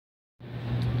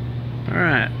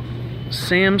Alright,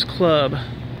 Sam's Club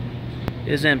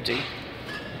is empty.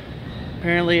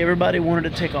 Apparently everybody wanted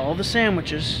to take all the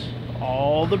sandwiches,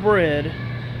 all the bread,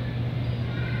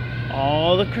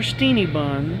 all the crostini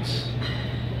buns,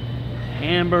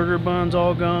 hamburger buns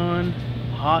all gone,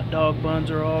 hot dog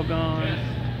buns are all gone.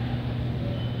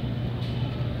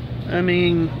 I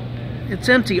mean, it's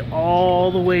empty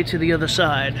all the way to the other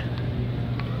side.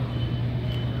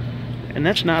 And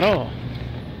that's not all.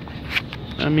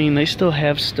 I mean, they still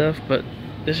have stuff, but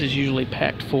this is usually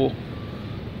packed full.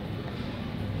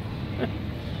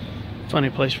 Funny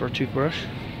place for a toothbrush.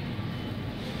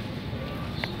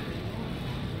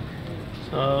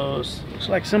 So, looks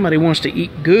like somebody wants to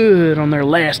eat good on their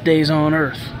last days on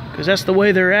Earth. Because that's the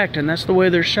way they're acting. That's the way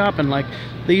they're shopping. Like,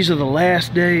 these are the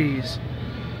last days.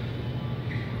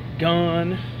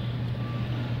 Gone.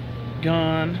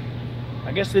 Gone.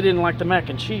 I guess they didn't like the mac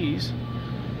and cheese.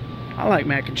 I like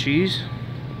mac and cheese.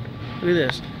 Look at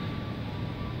this.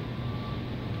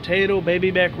 Potato,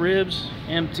 baby back ribs,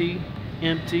 empty,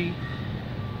 empty.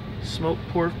 Smoked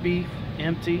pork beef,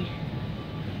 empty.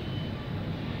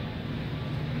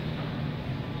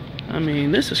 I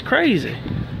mean, this is crazy.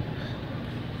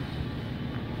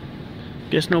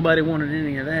 Guess nobody wanted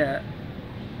any of that.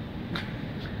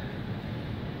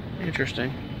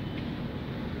 Interesting.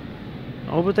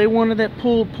 Oh, but they wanted that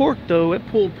pulled pork though. That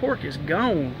pulled pork is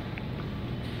gone.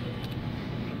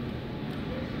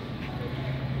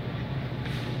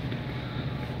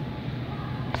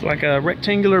 It's like a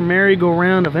rectangular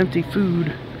merry-go-round of empty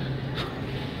food.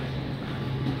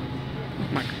 Oh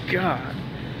my God.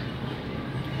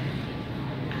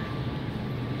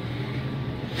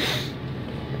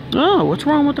 Oh, what's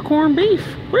wrong with the corned beef?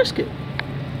 Brisket.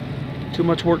 Too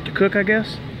much work to cook, I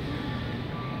guess.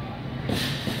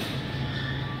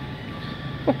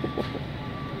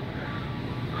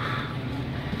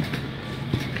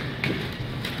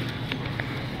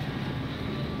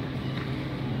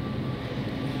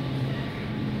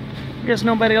 I guess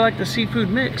nobody liked the seafood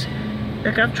mix.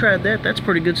 Heck, I've tried that. That's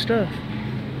pretty good stuff.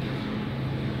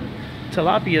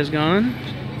 Tilapia's gone.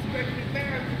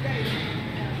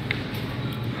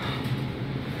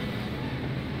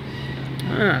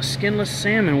 Skinless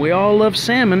salmon. We all love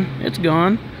salmon. It's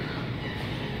gone.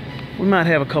 We might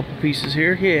have a couple pieces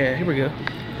here. Yeah, here we go.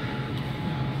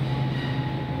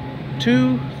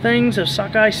 2 things of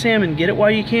sockeye salmon. Get it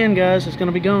while you can, guys. It's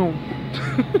gonna be gone.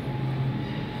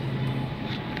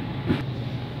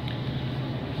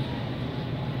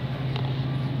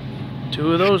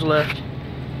 2 of those left.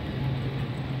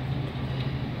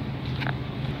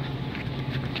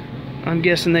 I'm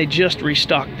guessing they just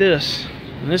restocked this.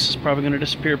 And this is probably going to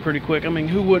disappear pretty quick. I mean,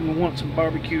 who wouldn't want some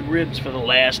barbecued ribs for the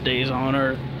last days on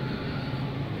Earth?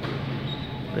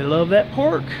 They love that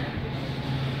pork.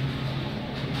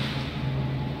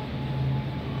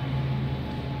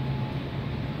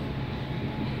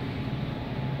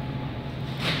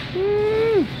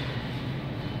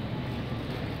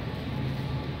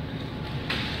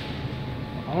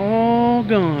 All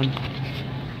gone.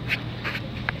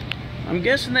 I'm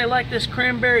guessing they like this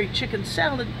cranberry chicken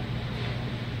salad.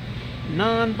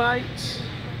 Non-bites.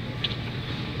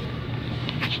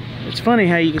 It's funny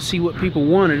how you can see what people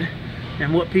wanted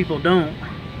and what people don't.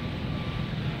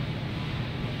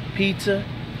 Pizza.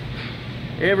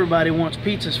 Everybody wants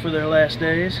pizzas for their last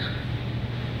days.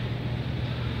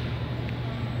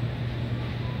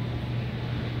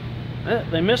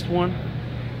 They missed one.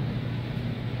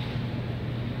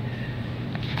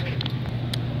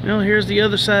 Well, here's the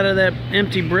other side of that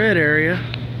empty bread area.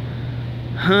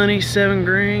 Honey 7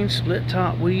 grain, split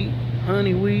top wheat,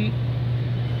 honey wheat.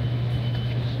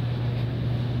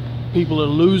 People are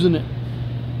losing it.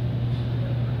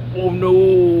 Oh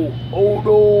no, oh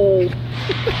no.